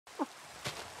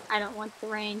I don't want the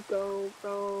rain. Go,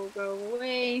 go, go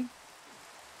away.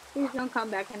 Please don't come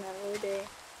back another day.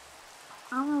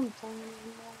 I'm telling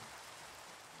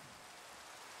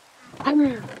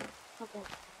you. Okay.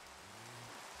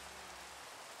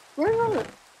 Where's all the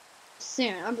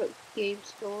sand? I bet Gabe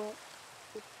stole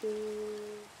it.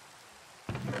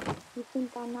 You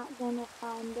think I'm not gonna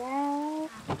find out?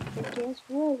 But guess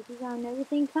what? He got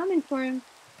everything coming for him.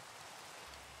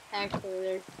 Actually,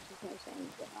 there's just no sand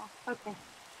at all. Okay.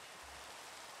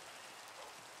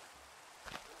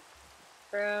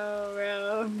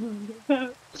 Row,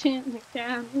 boat gently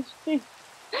down the stream.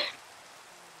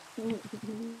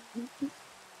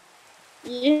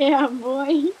 Yeah,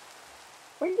 boy.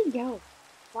 Where did he go?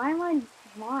 Why?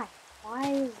 Why?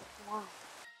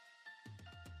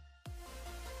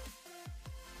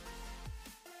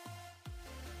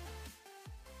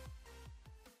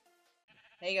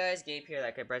 Hey guys, Gabe here,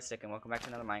 that good breadstick, and welcome back to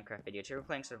another Minecraft video. Today we're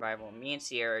playing survival. Me and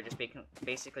Sierra are just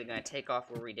basically going to take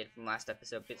off where we did from last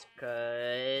episode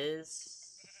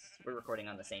because we're recording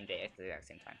on the same day at the exact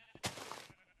same time.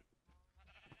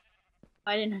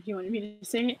 I didn't know if you wanted me to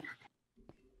say it.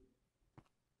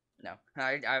 No,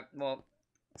 if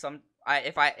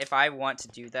I want to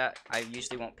do that, I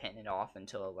usually won't pin it off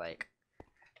until like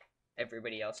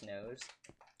everybody else knows.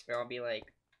 Or I'll be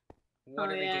like, "What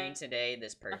are we doing today?"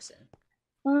 This person.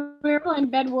 When we were playing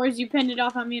Bed Wars, you pinned it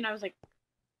off on me, and I was like,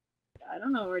 I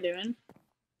don't know what we're doing.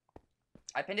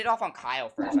 I pinned it off on Kyle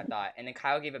first, I thought, and then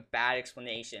Kyle gave a bad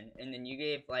explanation, and then you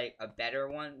gave, like, a better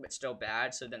one, but still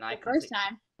bad, so then First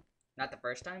time. Not the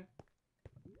first time?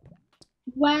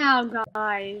 Wow,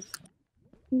 guys.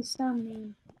 He's so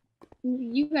mean.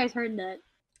 You guys heard that.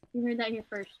 You heard that here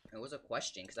first. It was a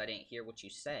question, because I didn't hear what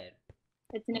you said.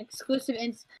 It's an exclusive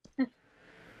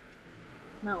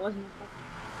No, it wasn't a question.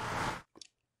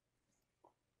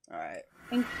 Alright.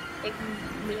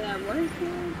 Yeah, what is it?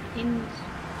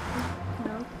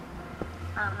 No.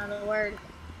 I don't know the word.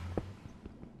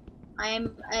 I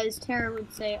am, as Tara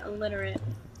would say, illiterate.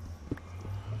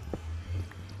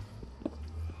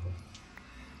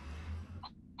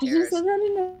 Did you say that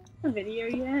in a video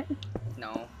yet?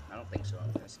 No, I don't think so.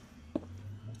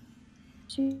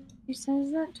 She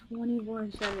says that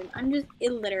 24/7. I'm just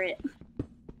illiterate.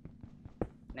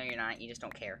 No, you're not. You just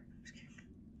don't care.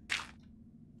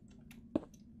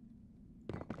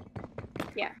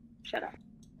 Yeah, shut up.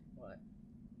 What?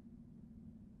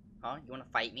 Huh? You wanna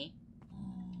fight me?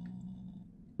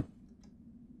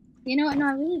 You know what? No,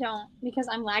 I really don't. Because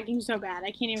I'm lagging so bad.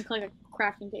 I can't even click a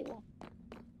crafting table.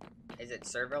 Is it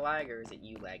server lag or is it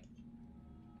you lag?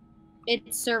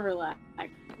 It's server lag.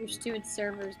 Your stupid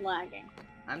server's lagging.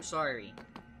 I'm sorry.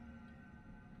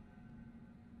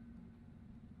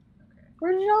 Okay.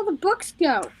 Where did all the books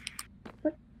go?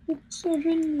 But the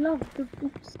children love the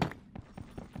books.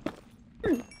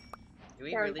 Do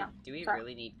we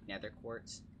really need nether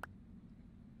quartz?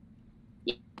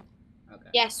 Yeah. Okay.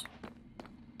 Yes.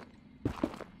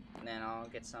 And then I'll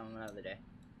get some another day.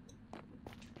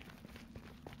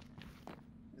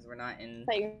 Because we're not in... I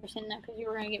thought you were saying that because you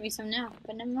were going to get me some now,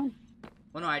 but never mind.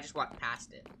 Well, no, I just walked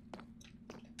past it.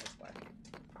 That's why.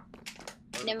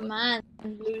 Never mind,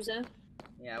 loser.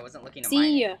 Yeah, I wasn't looking at mine.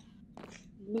 See ya,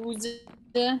 loser.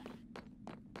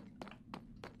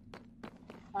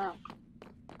 Oh.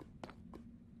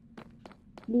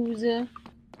 Loser.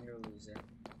 You're a loser.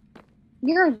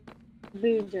 You're a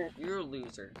loser. You're a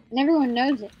loser. And everyone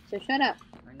knows it, so shut up.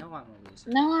 I know I'm a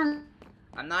loser. No,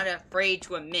 I'm not afraid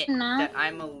to admit that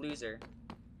I'm a loser.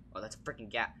 Oh, that's a freaking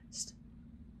ghast.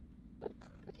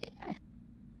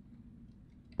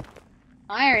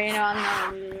 I already know I'm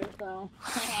not a loser, so.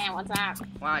 What's up?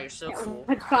 Wow, you're so cool.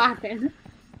 What's poppin'?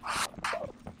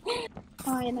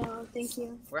 Oh, I know, thank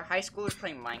you. We're high schoolers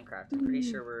playing Minecraft. I'm pretty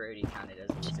sure we're already counted as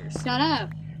losers. Shut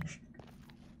up.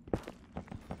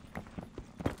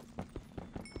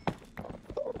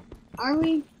 Are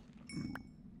we?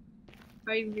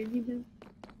 Are you really though?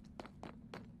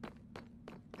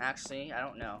 Actually, I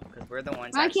don't know, because we're the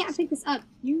ones. Why can't I pick this up?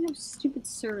 You have stupid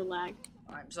server lag.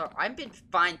 I'm sorry. I've been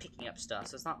fine picking up stuff,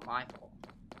 so it's not my fault.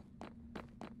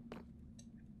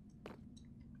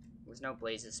 There's no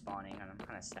blazes spawning, and I'm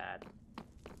kind of sad.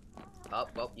 Oh,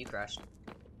 well, you crashed.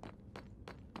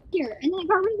 Here, and then I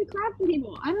got rid of the crafting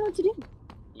table. I don't know what to do.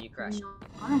 You crashed. No,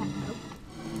 I don't have no.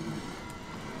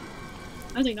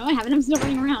 I was like, no, I haven't. I'm still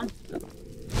running around.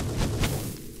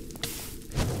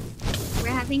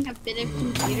 We're having a bit of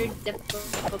computer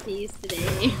difficulties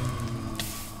today.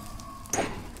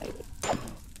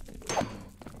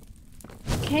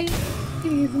 Okay,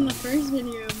 because in the first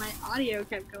video, my audio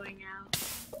kept going out.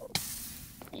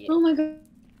 Oh my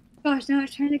gosh, now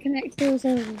it's trying to connect to the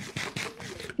server.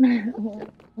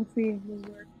 Let's see if this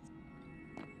works.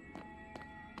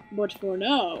 But for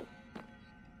now,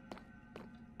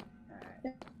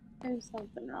 Alright. there's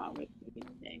something wrong with the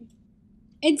thing.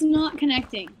 It's not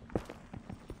connecting.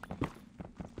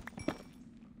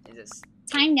 Is this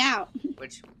Timed out.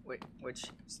 which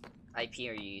IP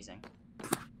are you using?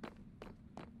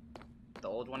 The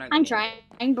old one or the I'm new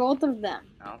trying both of them.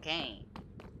 one? Okay.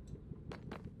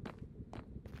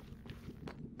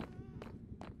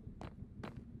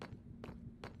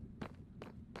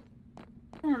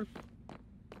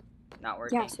 Not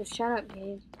working. Yeah, so shut up,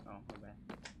 Gabe. Oh, my bad.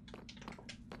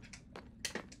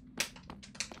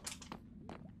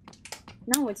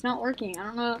 No, it's not working. I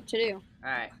don't know what to do.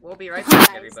 Alright, we'll be right back,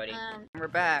 Guys, everybody. We're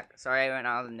back. Sorry I went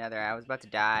out of the nether. I was about to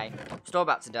die. Still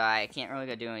about to die. I can't really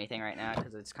go do anything right now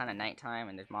because it's kind of nighttime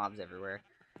and there's mobs everywhere.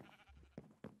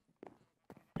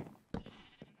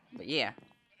 But yeah.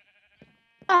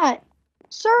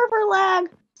 Server lag!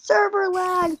 Server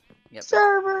lag! Yep.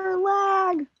 Server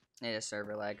lag! It is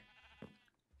server lag.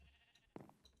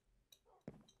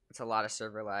 It's a lot of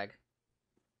server lag.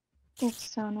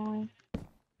 It's so annoying.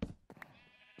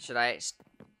 Should I...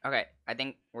 Okay, I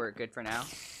think we're good for now.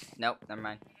 Nope, never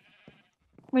mind.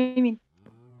 What do you mean?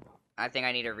 I think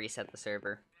I need to reset the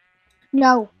server.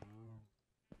 No.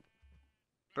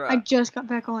 Bruh. I just got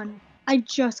back on. I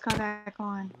just got back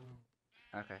on.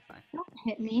 Okay, fine. Don't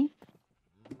hit me.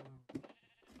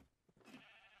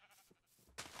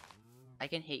 I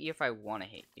can hit you if I want to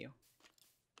hit you.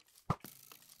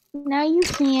 No, you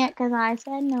can't, because I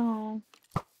said no.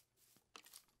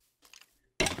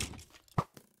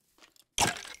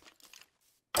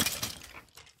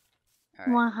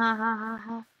 Alright. Wah ha ha ha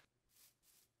ha.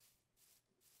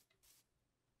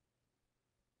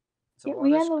 So Yeah,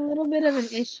 we have a little bit of an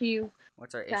issue,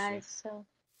 what's our guys, issue? so...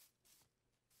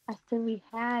 I said we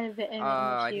had a bit of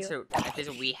an issue. I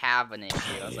think we have an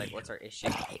issue. I was like, what's our issue?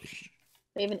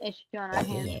 We have an issue on our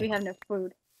hands. We have no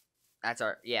food.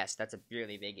 Yes, that's a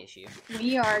really big issue.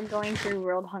 We are going through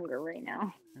world hunger right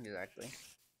now. Exactly.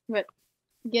 But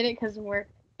get it? Because we're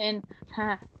in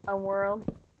a world.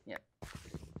 Yep.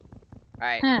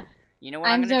 Alright. Huh. You know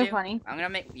what I'm gonna do? Funny. I'm gonna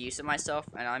make use of myself,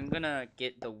 and I'm gonna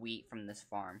get the wheat from this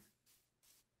farm.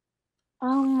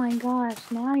 Oh my gosh,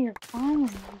 now you're finally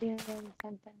doing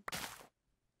something.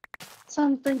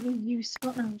 Something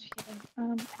useful. No, I'm just kidding.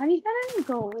 Have you got any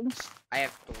gold? I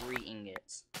have 3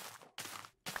 ingots.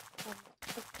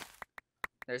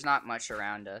 There's not much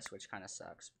around us, which kind of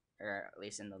sucks. Or at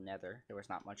least in the nether, there was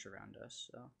not much around us,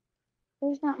 so.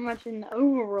 There's not much in the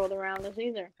overworld around us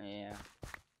either. Yeah.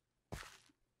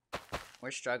 We're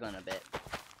struggling a bit.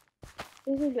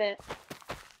 Just a bit.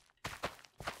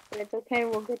 But it's okay,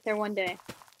 we'll get there one day.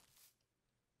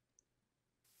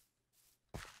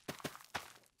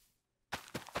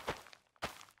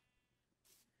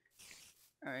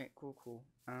 Alright, cool.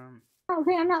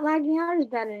 Okay, I'm not lagging out as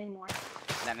bad anymore.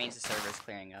 That means the server's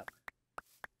clearing up.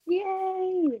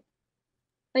 Yay!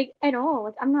 Like, at all.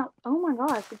 Like, I'm not... Oh my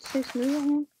gosh, it's so smooth right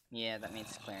now. Yeah, that means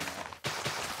it's clearing up.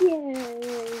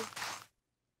 Yay!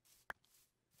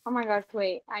 Oh my gosh,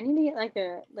 wait. I need to get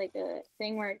like a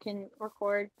thing where it can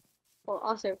record, well,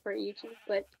 also for YouTube,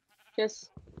 but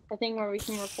just a thing where we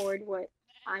can record what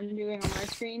I'm doing on my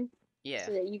screen. Yeah.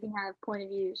 So that you can have point of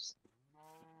views.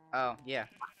 Oh, yeah.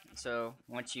 So,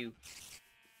 once you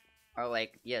are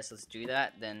like, yes, let's do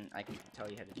that, then I can tell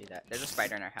you how to do that. There's a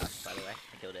spider in our house, by the way.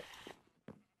 I killed it.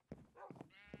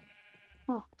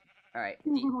 Oh. Alright.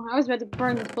 I was about to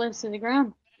burn this place to the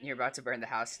ground. You're about to burn the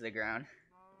house to the ground.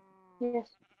 Yes.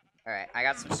 Alright, I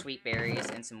got some sweet berries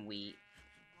and some wheat.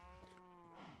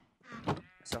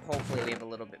 So hopefully we have a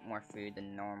little bit more food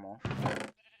than normal.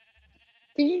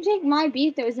 Did you take my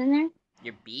beef that was in there?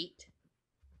 Your beet?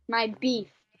 My beef.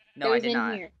 No, that was I did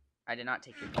not. Here. I did not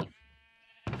take your beef.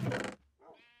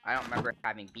 I don't remember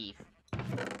having beef.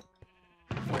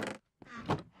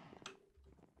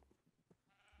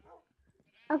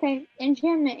 Okay,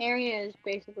 enchantment area is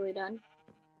basically done.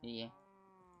 Yeah.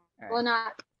 Right.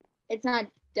 Well, it's not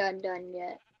done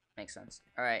yet. Makes sense.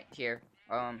 Alright, here.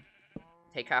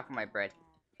 Take half of my bread.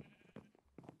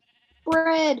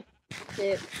 Bread!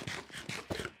 Dip.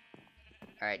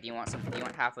 Alright, do you want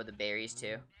half of the berries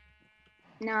too?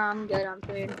 No, I'm good on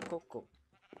food. Cool.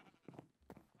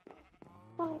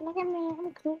 Oh, look at me,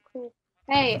 I'm cool.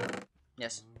 Hey.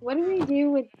 Yes. What do we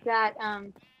do with that,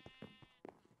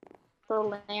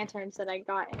 the lanterns that I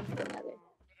got in the nether?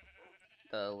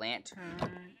 The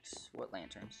lanterns? What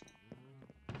lanterns?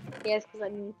 Yes,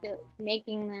 because I'm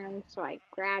making them, so I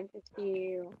grabbed a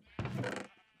few.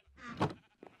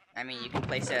 I mean, you can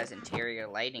place it as interior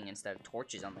lighting instead of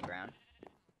torches on the ground.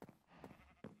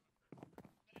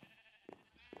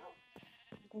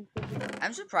 think this is...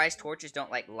 I'm surprised torches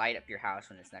don't, like, light up your house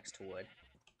when it's next to wood.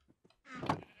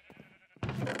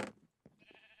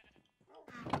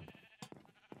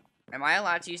 Am I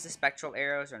allowed to use the spectral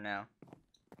arrows or no?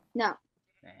 No.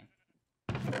 Dang.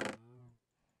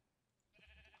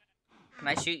 Can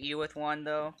I shoot you with one,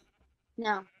 though?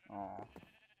 No. Aw.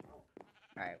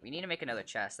 Alright, we need to make another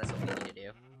chest. That's what we need to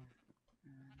do.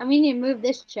 I mean, you move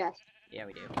this chest. Yeah,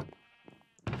 we do.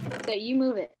 So you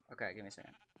move it. Okay, give me a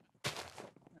second.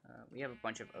 We have a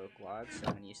bunch of oak logs, so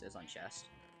I'm gonna use those on chest.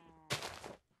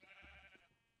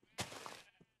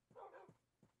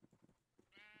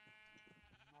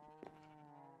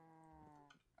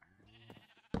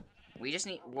 We just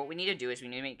need, what we need to do is we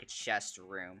need to make a chest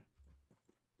room.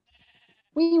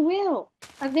 We will.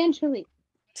 Eventually.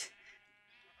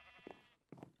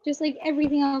 Just like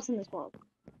everything else in this world.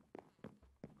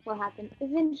 Will happen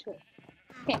eventually.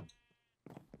 Okay.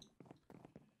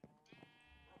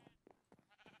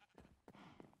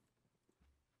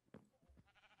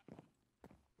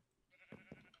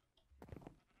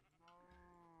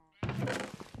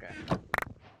 Okay.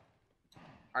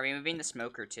 Are we moving the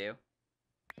smoker too?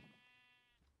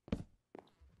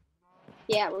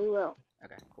 Yeah, we will.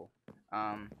 Okay, cool.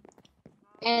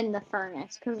 And the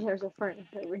furnace, because there's a furnace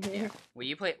over here. Yeah. Will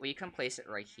you come place it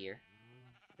right here?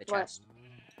 The What? chest.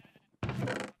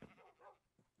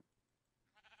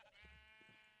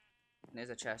 There's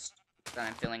a chest that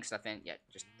I'm filling stuff in. Yeah,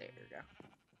 just there we go.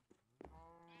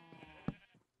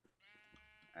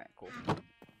 Alright, cool.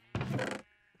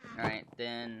 Alright,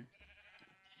 then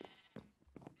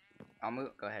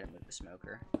go ahead and move the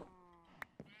smoker.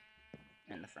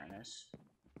 And the furnace.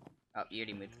 Oh, you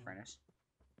already moved the furnace.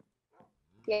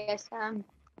 Yes,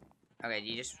 Okay,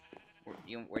 you just where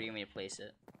do you want me to place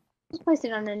it? just place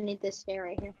it underneath this stair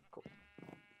right here. Cool.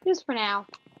 Just for now.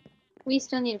 We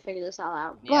still need to figure this all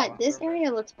out. Yeah, But this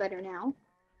area looks better now.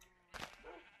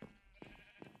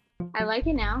 I like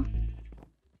it now.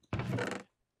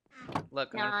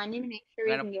 Look, No, I need to make sure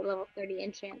we can get level 30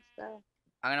 enchants though.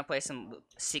 I'm gonna play some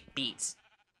sick beats.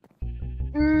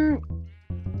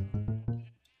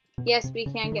 Yes, we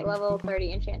can get level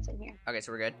 30 enchants in here. Okay,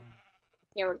 so we're good?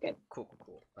 Yeah, we're good. Cool.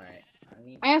 Alright.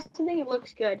 I also think it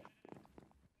looks good.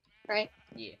 Right?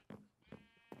 Yeah.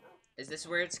 Is this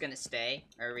where it's gonna stay?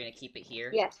 Or are we gonna keep it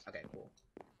here? Yes. Okay, cool.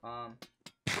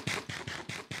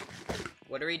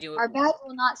 What do we do? Our beds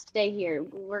will not stay here.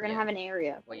 We're gonna have an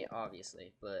area. Well, yeah,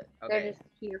 obviously, but okay. They're just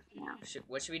here for now.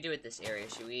 What should we do with this area?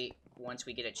 Should we, once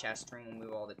we get a chest room, we'll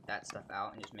move all that stuff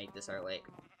out and just make this our, like,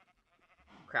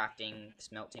 crafting,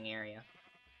 smelting area?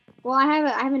 Well, I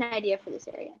have an idea for this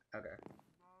area. Okay.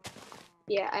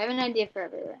 Yeah, I have an idea for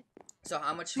everywhere. So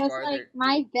how much Just farther? like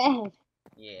my bed.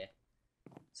 Yeah.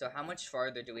 So how much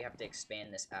farther do we have to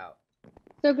expand this out?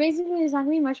 So basically, it's not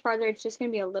gonna be much farther. It's just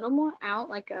gonna be a little more out,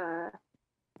 like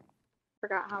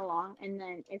forgot how long, and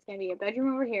then it's gonna be a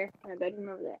bedroom over here and a bedroom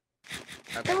over there.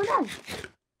 Okay. So we're done.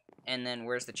 And then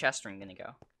where's the chest room gonna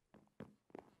go?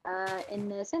 In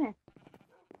the center.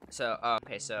 So,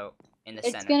 okay, so in the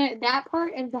It's center. that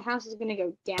part of the house is gonna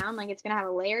go down. Like it's gonna have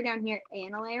a layer down here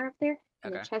and a layer up there,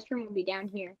 and the chest room will be down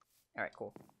here. All right,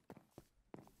 cool.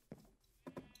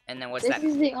 And then what's this that?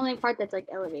 This is the only part that's like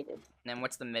elevated. And then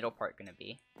what's the middle part gonna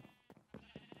be?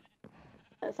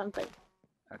 Something.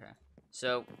 Okay.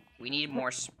 So we need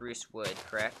more spruce wood,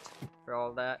 correct? For all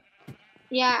of that?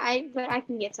 Yeah, but I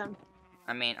can get some.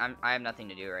 I mean, I have nothing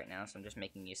to do right now, so I'm just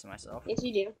making use of myself. Yes,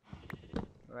 you do.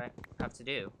 What do I have to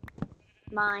do?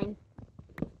 Mine.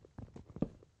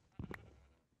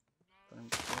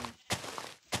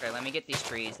 Okay, let me get these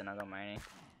trees, then I'll go mining.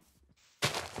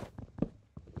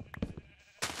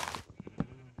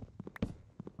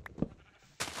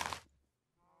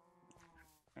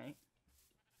 Okay.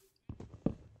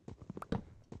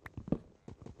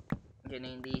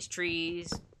 Getting these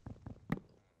trees.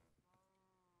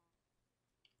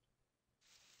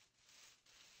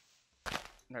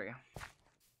 There we go.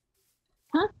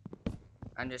 Huh?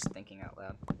 I'm just thinking out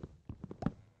loud.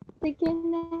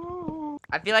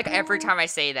 I feel like every time I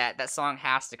say that, that song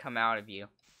has to come out of you.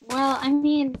 Well, I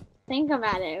mean, think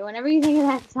about it. Whenever you think of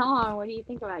that song, what do you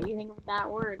think about? You think of that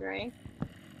word, right?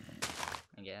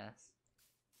 I guess.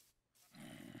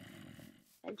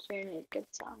 Ed Sheeran is a good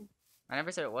song. I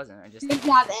never said it wasn't. I just. Good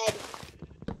job,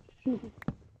 Ed.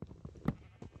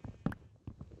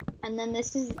 And then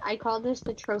I call this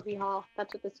the trophy hall.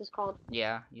 That's what this is called.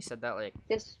 Yeah, you said that like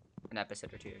this an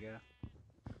episode or two ago.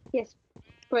 Yes,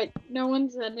 but no one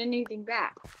said anything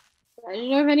back. I don't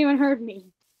know if anyone heard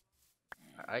me.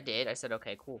 I did. I said,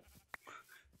 okay, cool.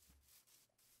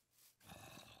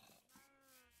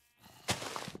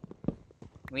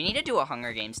 We need to do a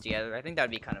Hunger Games together. I think that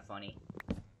would be kind of funny.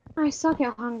 I suck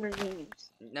at Hunger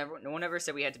Games. No one ever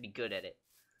said we had to be good at it.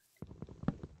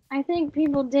 I think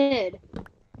people did.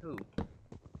 Who?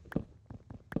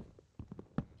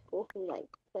 People who like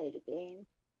play the game.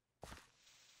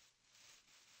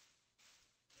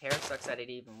 Tara sucks at it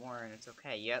even more, and it's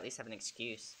okay. You at least have an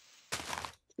excuse.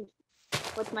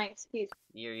 What's my excuse?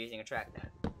 You're using a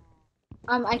trackpad.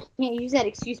 I can't use that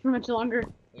excuse for much longer.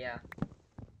 Yeah.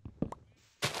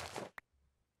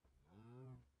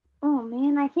 Oh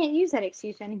man, I can't use that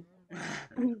excuse anymore.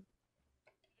 Didn't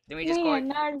we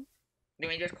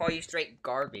just call you straight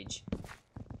garbage?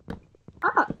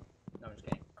 Ah, No, I'm just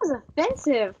kidding. that was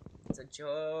offensive. It's a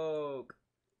joke.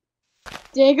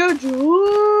 Take a joke. Take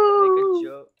a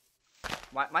joke.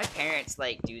 My parents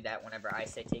like do that whenever I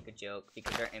say take a joke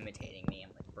because they're imitating me.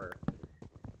 I'm like, burr.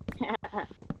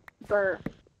 Burr.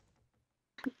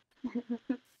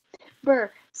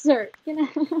 Burr. Sir.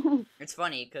 It's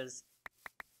funny because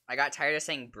I got tired of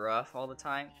saying bruh all the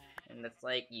time, and that's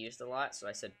like used a lot. So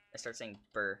I started saying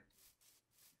burr.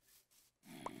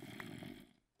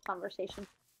 Conversation.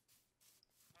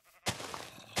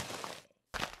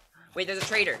 Wait, there's a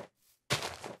traitor.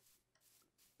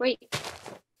 Wait.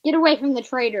 Get away from the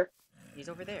traitor. He's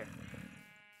over there.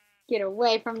 Get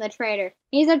away from the traitor.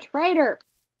 He's a traitor.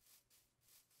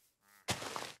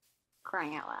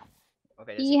 Crying out loud.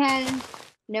 Okay. He had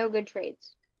no good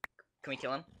trades. Can we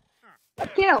kill him?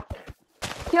 Kill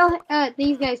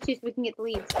these guys too, so we can get the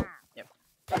leads. Yep.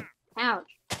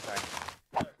 Ouch. Sorry.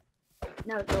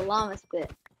 No, the llama spit.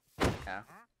 Yeah.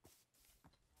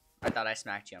 I thought I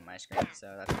smacked you on my screen,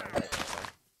 so that's what I was like. Sorry.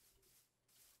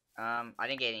 I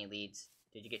didn't get any leads.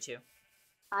 Did you get 2?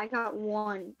 I got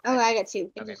 1. Oh, I got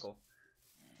 2. Okay, cool.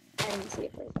 I didn't see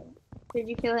it for a second. Did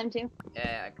you kill him too?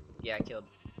 Yeah, I killed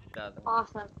the other one.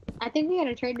 Awesome. I think we got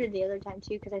a trader the other time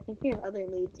too, because I think we have other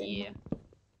leads in here.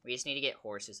 We just need to get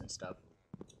horses and stuff.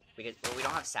 Well, we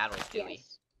don't have saddles, do we?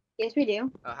 Yes, we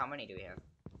do. Oh, how many do we have?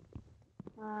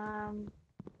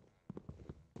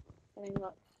 Let me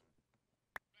look.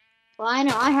 Well, I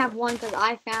know I have 1 because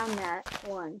I found that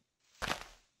one.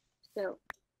 So,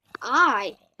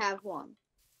 I have 1.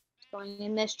 It's going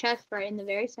in this chest right in the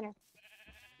very center.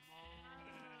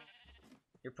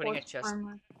 You're putting a Horse chest.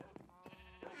 armor.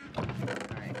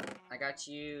 Alright. I got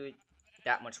you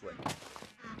that much wood.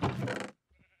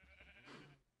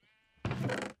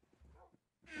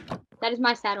 That is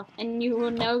my saddle, and you will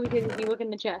know because if you look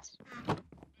in the chest.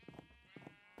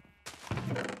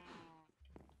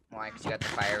 Why? Because you got the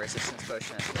fire resistance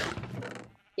potion.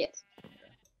 Yes.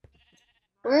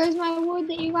 Where is my wood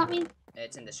that you got me?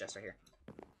 It's in this chest right here.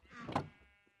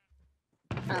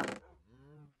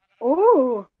 Oh.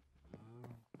 Ooh.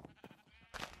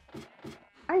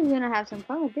 I'm gonna have some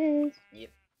fun with this. Yep.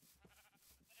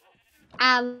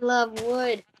 I love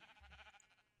wood.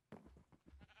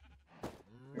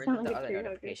 Where did the other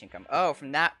notification come? Oh,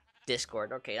 from that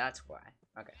Discord. Okay, that's why.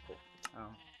 Okay, cool.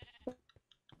 Oh.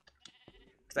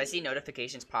 Because I see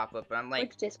notifications pop up, but I'm like...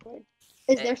 Which Discord?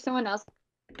 Is there someone else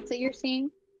that you're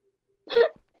seeing?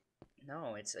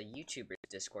 No, it's a YouTuber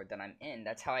Discord that I'm in.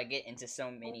 That's how I get into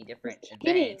so many different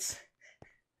kidding. events.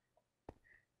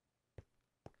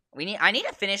 I need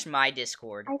to finish my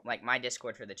Discord. Like, my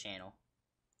Discord for the channel.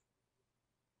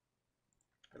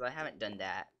 Because I haven't done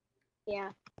that.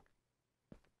 Yeah.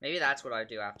 Maybe that's what I'll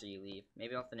do after you leave.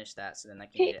 Maybe I'll finish that so then I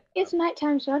can get it. It's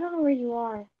nighttime, so I don't know where you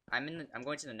are. I'm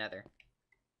going to the Nether.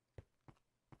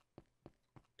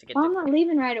 Well, I'm not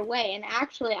leaving right away, and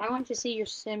actually, I want to see your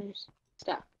Sims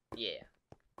stuff. Yeah.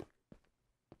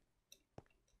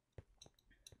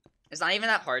 It's not even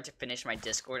that hard to finish my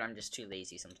Discord. I'm just too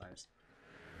lazy sometimes.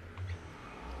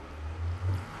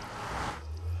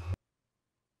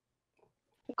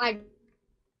 I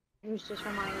was just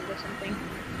reminded of something.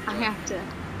 I have to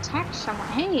text someone.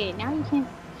 Hey, now you can't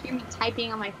hear me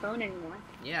typing on my phone anymore.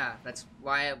 Yeah, that's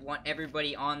why I want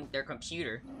everybody on their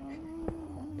computer.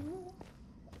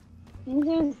 I'm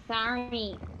so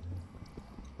sorry.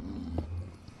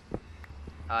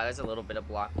 There's a little bit of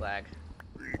block lag.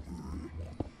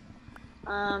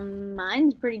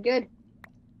 Mine's pretty good.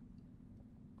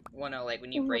 Well, no, like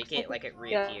when you break it, like it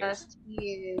reappears.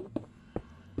 You.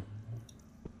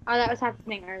 Oh, that was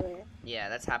happening earlier. Yeah,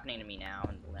 that's happening to me now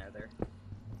in the Nether.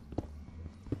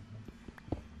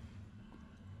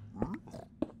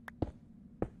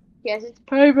 Yes, it's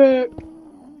payback.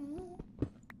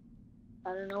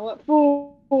 I don't know what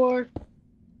for.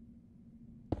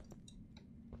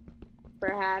 For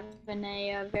having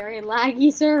a very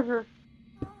laggy server.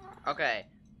 Okay,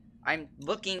 I'm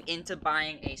looking into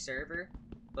buying a server,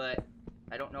 but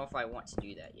I don't know if I want to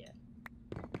do that yet.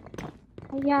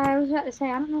 Yeah, I was about to say,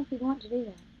 I don't know if we want to do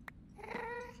that.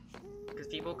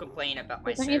 Because people complain about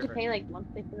my Don't server. you have to pay like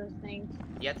monthly for those things?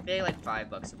 You have to pay like $5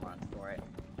 a month for it.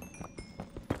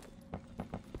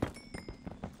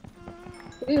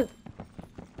 Ooh,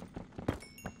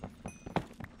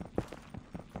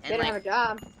 And better like, have a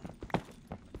job.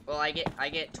 well, I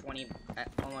get 20,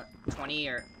 almost 20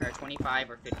 or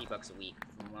 25 or $50 a week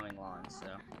from mowing lawns. So.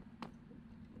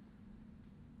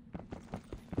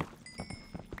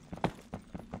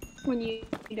 When you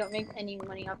don't make any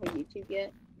money off of YouTube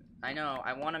yet. I know.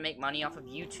 I want to make money off of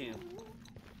YouTube.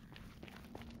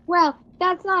 Well,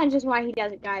 that's not just why he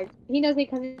does it, guys. He does it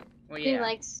because Well, he yeah.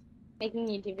 likes making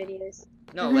YouTube videos.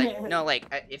 No, like,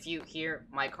 if you hear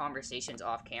my conversations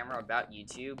off camera about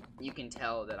YouTube, you can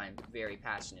tell that I'm very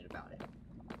passionate about it.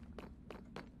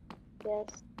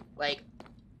 Yes. Like,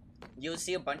 you'll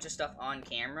see a bunch of stuff on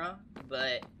camera,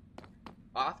 but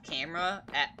off camera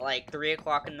at like 3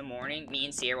 o'clock in the morning, me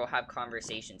and Sierra will have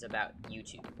conversations about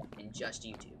YouTube and just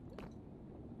YouTube.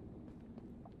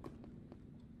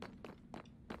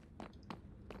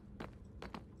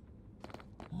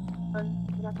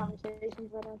 Our conversations,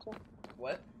 why don't you?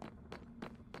 What?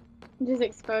 Just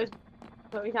expose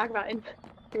what we talk about in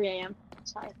 3 a.m.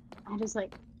 Sorry. I just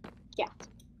like, yeah.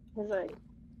 I was like,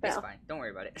 It's well. fine. Don't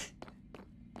worry about it.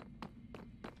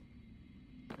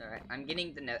 Alright, I'm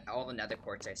getting all the nether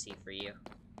quartz I see for you.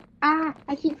 Ah,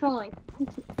 I keep falling.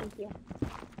 Thank you.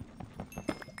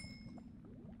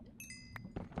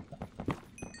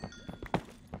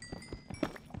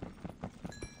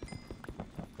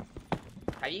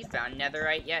 Have you found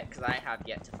netherite yet? Because I have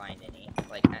yet to find any,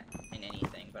 like, in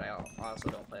anything, but I also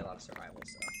don't play a lot of survival,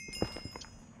 so.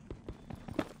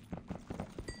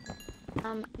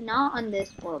 Not on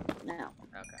this world, no.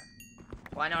 Okay.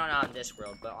 Well, I know not on this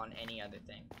world, but on any other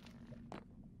thing.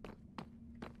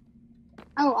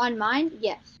 Oh, on mine?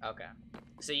 Yes. Okay.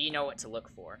 So you know what to look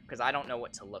for, because I don't know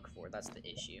what to look for, that's the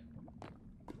issue.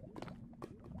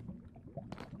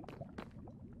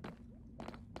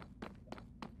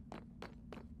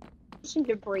 You seem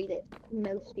to breed it.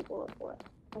 Most people look for it.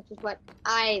 Which is what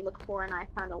I look for, and I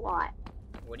found a lot.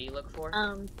 What do you look for?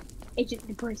 Agent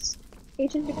debris.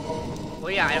 Agent debris.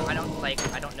 Well, yeah, I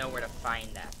don't know where to find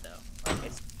that, though.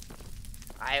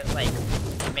 Like,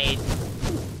 made...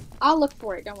 I'll look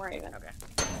for it, don't worry about it. Okay.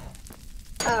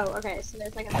 Oh, okay, so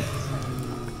there's like a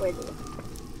wait.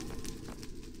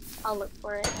 I'll look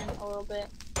for it in a little bit.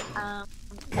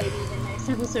 Maybe the next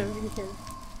episode because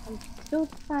I'm still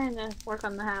trying to work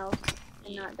on the house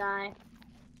and not die.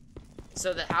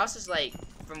 So the house is like,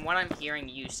 from what I'm hearing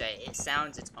you say, it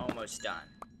sounds it's almost done.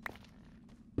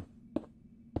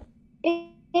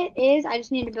 It is. I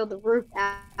just need to build the roof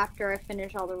after I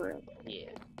finish all the roof. Yeah.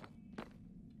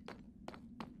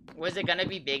 Was it gonna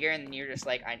be bigger and then you're just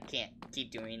like, I can't keep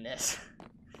doing this?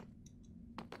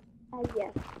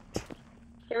 Yes.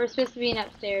 There was supposed to be an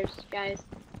upstairs, guys.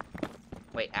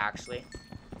 Wait, actually?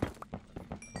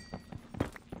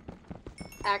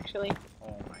 Actually.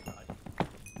 Oh my god.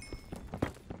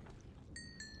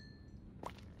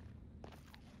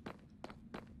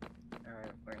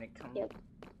 Alright, we're gonna come... Yep.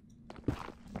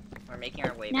 We're making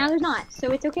our way Now back. there's not,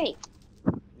 so it's okay.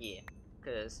 Yeah,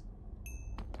 because...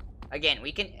 Again,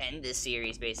 we can end this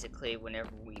series basically whenever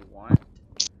we want.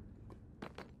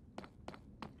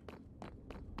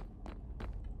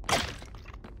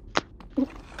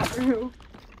 True.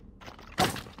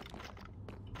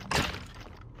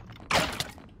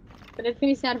 But it's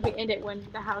gonna be sad if we end it when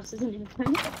the house isn't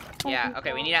even. Yeah,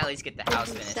 okay, we need to at least get the house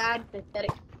finished. Sad,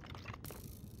 pathetic.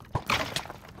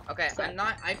 Okay, Sad.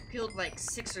 I've killed like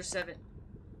 6 or 7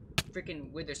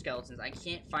 freaking wither skeletons. I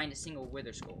can't find a single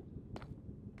wither skull.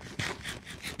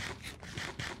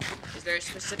 Is there a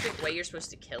specific way you're supposed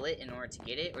to kill it in order to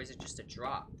get it, or is it just a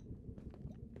drop?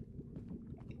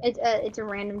 It's a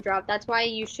random drop. That's why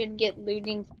you should get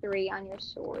looting 3 on your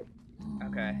sword.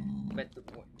 Okay, but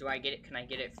do I get it? Can I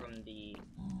get it from the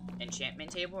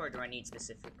enchantment table, or do I need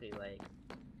specifically like?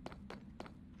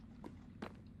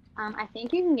 I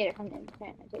think you can get it from the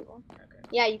enchantment table. Okay.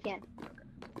 Yeah, you can. Okay.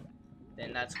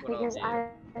 Then that's what Because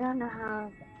I'll do. I don't know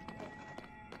how.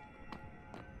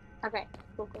 Okay,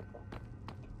 cool.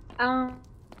 Now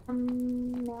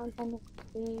I'm trying to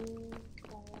think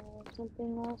of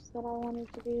something else that I wanted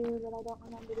to do that I don't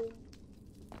remember doing.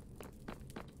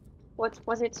 What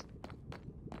was it?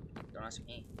 Don't ask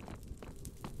me.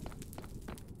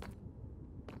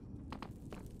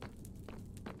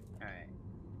 Alright.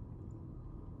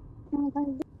 What was I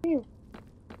trying to do?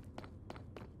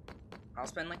 I'll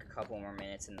spend like a couple more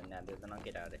minutes in the nether, then I'll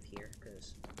get out of here,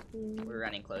 because we're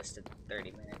running close to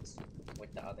 30 minutes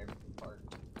with the other part.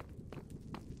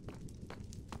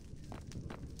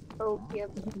 Oh, yep.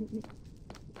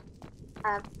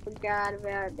 I forgot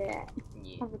about that.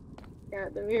 Yeah. I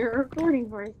forgot that we were recording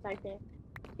for a second.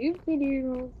 Oopsie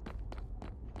doodles.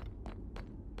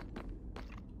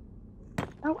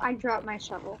 Oh, I dropped my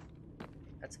shovel.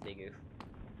 That's a big oof.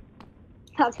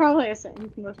 That's probably a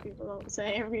sentence most people don't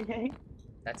say every day.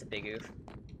 That's a big oof.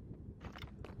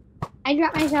 I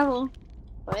dropped my shovel.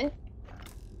 What?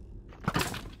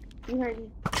 You heard me.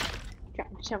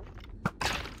 Drop my shovel.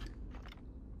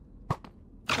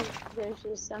 There's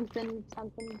just something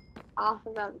off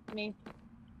about me.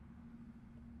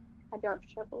 I dropped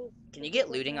shovels. Can you get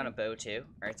looting on a bow too?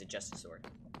 Or is it just a sword?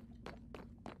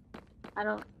 I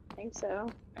don't think so.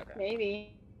 Okay.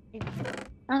 Maybe.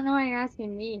 I don't know why you're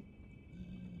asking me.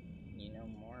 You know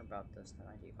more about this than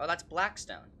I do. Oh, that's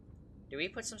Blackstone. Did we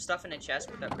put some stuff in a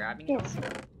chest without grabbing it? Yes.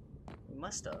 We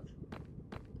must have.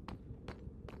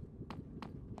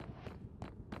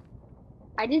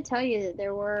 I did tell you that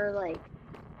there were like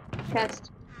chests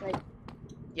like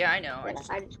Yeah, I know. that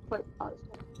I just put all this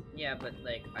stuff. Yeah, but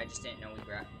like I just didn't know we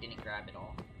didn't grab it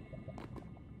all.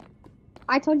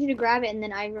 I told you to grab it and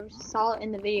then I saw it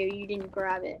in the video you didn't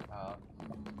grab it. Oh.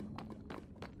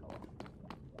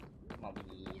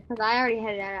 Maybe. Because I already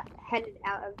headed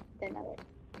out of the nether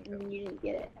and you didn't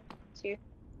get it.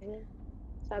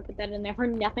 So I put that in there for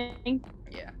nothing.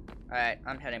 Yeah. Alright,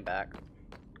 I'm heading back.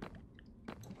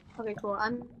 Okay, cool.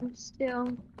 I'm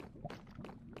still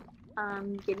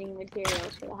getting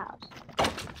materials for the house.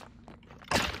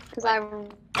 Because I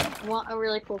want a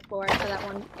really cool floor for that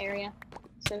one area.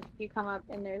 So if you come up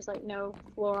and there's like no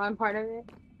floor on part of it,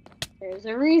 there's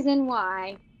a reason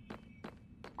why.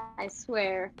 I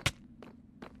swear.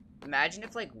 Imagine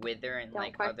if like Wither and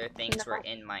like other things were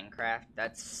in Minecraft.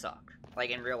 That'd suck.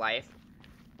 Like in real life.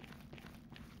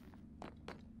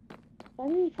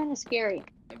 That'd be kind of scary.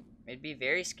 It'd be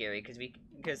very scary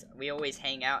because we always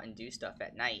hang out and do stuff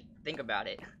at night. Think about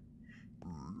it.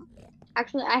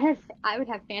 Actually, I would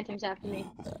have phantoms after me.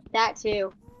 That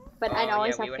too. But I'd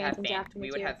always have phantoms after me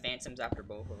We too. would have phantoms after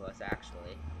both of us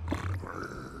actually.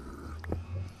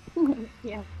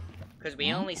 Yeah. Because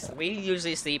we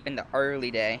usually sleep in the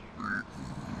early day.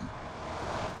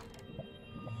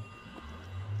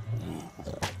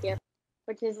 Yep.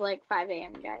 Which is like 5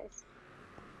 a.m. guys.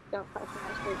 Don't question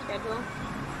my sleep schedule.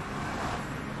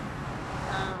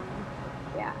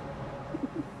 Yeah.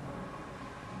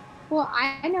 Well,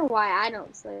 I know why I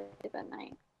don't sleep at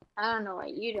night. I don't know why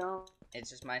you don't. It's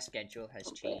just my schedule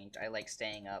has changed. I like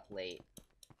staying up late.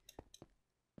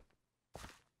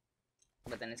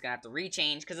 But then it's gonna have to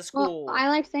rechange because of school. Well, I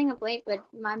like staying up late, but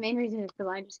my main reason is because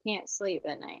I just can't sleep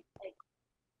at night.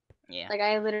 Yeah. Like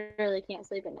I literally can't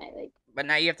sleep at night. Like. But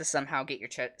now you have to somehow get your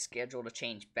schedule to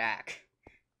change back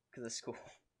because of school.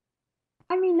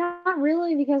 I mean, not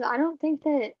really, because I don't think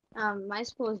that my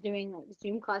school is doing like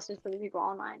Zoom classes for the people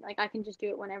online. Like I can just do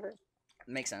it whenever.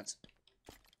 Makes sense.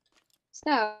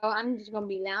 So I'm just gonna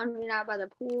be lounging out by the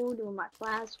pool, doing my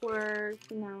classwork,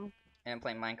 And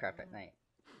playing Minecraft at night.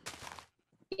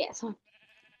 Yes.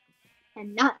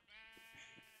 And not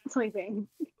sleeping.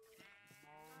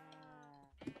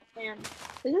 Man,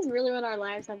 this is really what our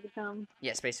lives have become.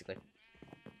 Yes, basically.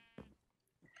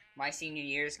 My senior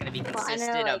year is going to be Well,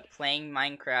 consisted of playing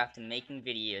Minecraft and making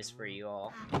videos for you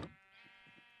all.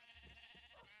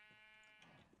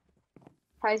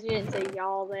 Surprised you didn't say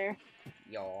y'all there.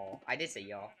 Y'all. I did say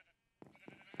y'all.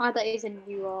 Oh, I thought you said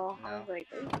you all. No. I was like,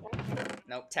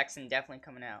 nope, Texan definitely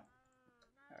coming out.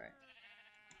 Alright.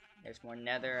 There's more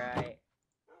netherite.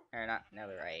 Or not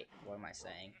netherite. What am I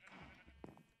saying?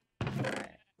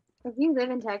 Alright. if you live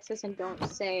in Texas and don't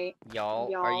say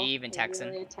Y'all, are you even Texan?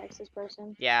 Really a Texas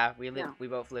person? Yeah, we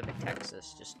both live in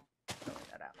Texas. Just throwing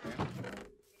that out there.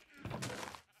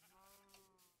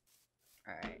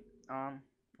 Alright.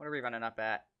 What are we running up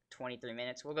at? 23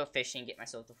 minutes. We'll go fishing, get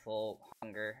myself to full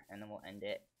hunger, and then we'll end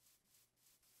it.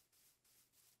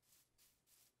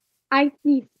 I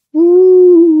need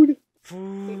food.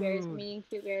 Food. Two berries, meaning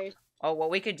 2 berries. Oh,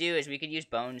 what we could do is we could use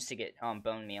bones to get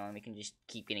bone meal, and we can just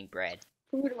keep getting bread.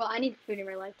 Food. Well, I need food in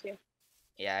my life too.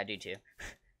 Yeah, I do too.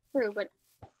 True, but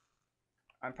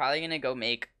I'm probably gonna go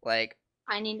make like.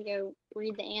 I need to go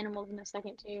breed the animals in a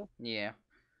second too. Yeah.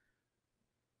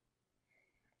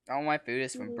 All my food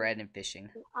is from bread and fishing.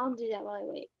 I'll do that while I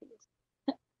wait.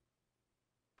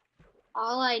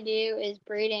 All I do is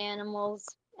breed animals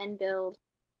and build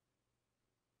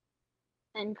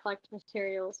and collect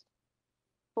materials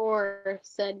for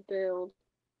said build.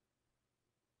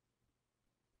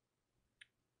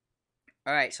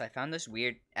 Alright, so I found this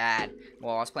weird ad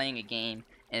while I was playing a game,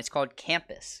 and it's called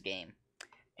Campus Game.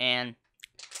 And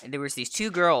there was these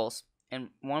two girls, and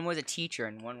one was a teacher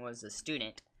and one was a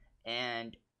student,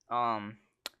 and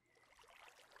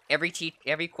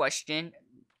every question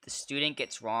the student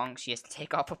gets wrong, she has to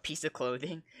take off a piece of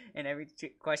clothing, and every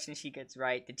question she gets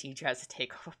right, the teacher has to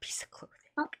take off a piece of clothing.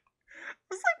 I was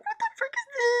like, what the frick is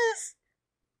this?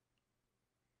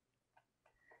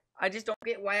 I just don't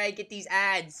get why I get these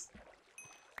ads.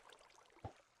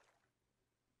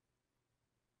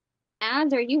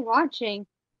 Ads are you watching?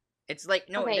 It's like,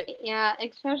 no, okay, yeah,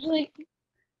 especially.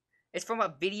 It's from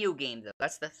a video game, though.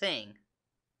 That's the thing.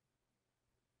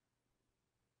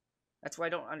 That's why I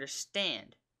don't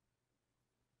understand.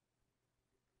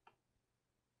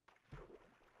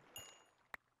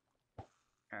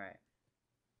 Alright.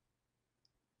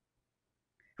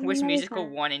 Which musical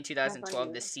won in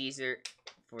 2012 the Caesar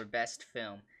for Best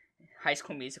Film? High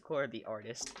School Musical or The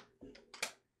Artist?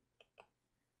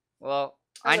 Well,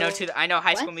 I know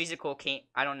High School Musical came.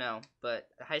 I don't know, but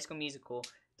High School Musical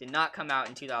did not come out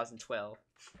in 2012.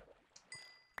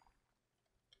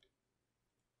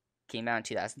 Came out in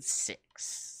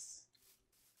 2006.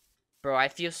 Bro, I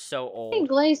feel so old.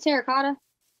 Glazed terracotta.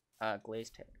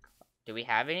 Glazed terracotta. Do we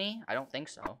have any? I don't think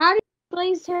so. How do you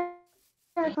glaze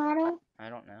terracotta? I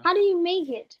don't know. How do you make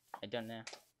it? I don't know.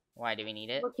 Why do we need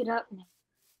it? Look it up.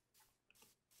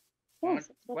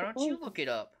 Yes, why don't you look it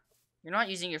up? You're not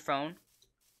using your phone.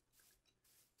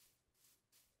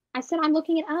 I said I'm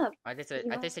looking it up. I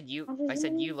said you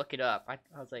look it up. I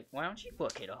was like, why don't you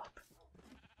look it up?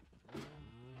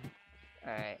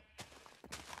 Alright.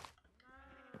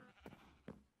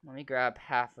 Let me grab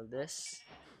half of this,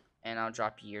 and I'll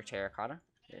drop you your terracotta.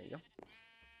 There you go.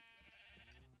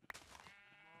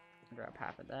 Grab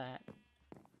half of that.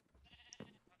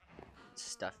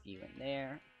 Stuff you in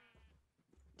there.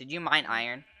 Did you mine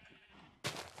iron?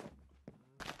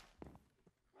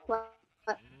 What?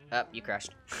 Oh, you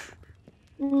crashed.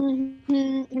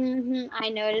 I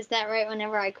noticed that right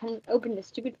whenever I couldn't open the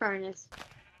stupid furnace.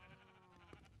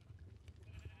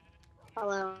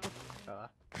 Hello.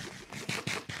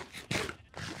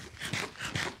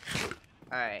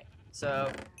 Alright,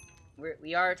 so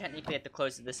we are technically at the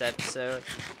close of this episode,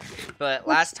 but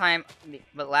last time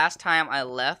I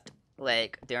left,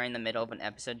 like, during the middle of an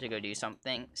episode to go do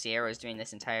something. Sierra was doing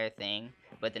this entire thing,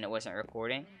 but then it wasn't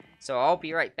recording. So I'll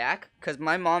be right back, because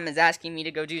my mom is asking me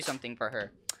to go do something for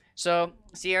her. So,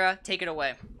 Sierra, take it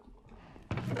away.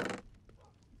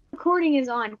 Recording is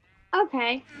on.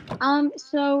 Okay.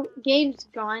 So Gabe's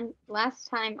gone. Last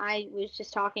time I was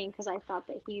just talking because I thought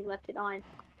that he left it on.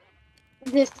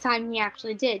 This time he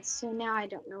actually did. So now I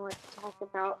don't know what to talk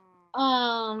about.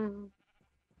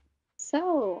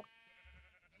 So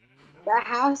the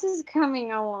house is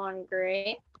coming along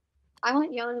great. I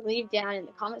want y'all to leave down in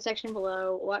the comment section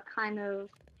below what kind of,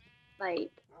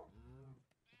 like,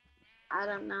 I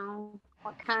don't know,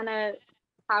 what kind of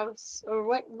house or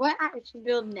what I should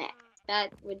build next.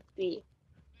 That would be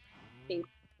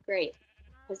great,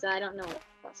 because I don't know what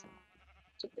else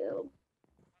to build.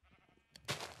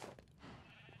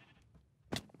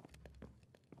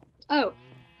 Oh,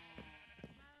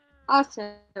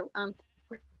 also,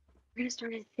 we're gonna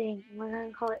start a thing. We're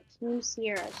gonna call it Team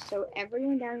Sierra. So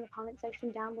everyone down in the comment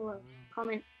section down below,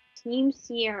 comment Team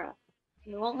Sierra.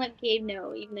 We won't let Gabe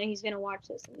know, even though he's gonna watch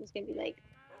this and he's gonna be like,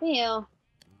 "Well."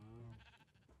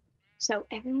 So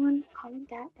everyone, comment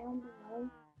that down below,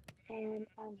 and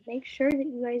make sure that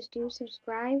you guys do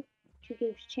subscribe to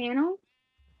Gabe's channel.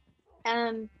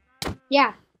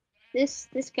 Yeah, this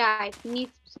guy, he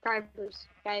needs subscribers,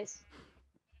 guys.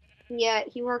 Yeah,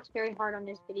 he works very hard on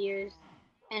his videos,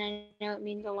 and I know it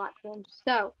means a lot to him.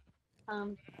 So,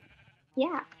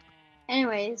 yeah.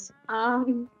 Anyways,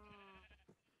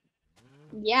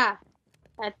 yeah,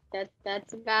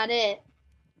 that's about it.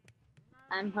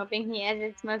 I'm hoping he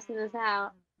edits most of this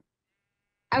out.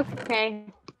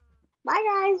 Okay,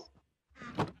 bye guys.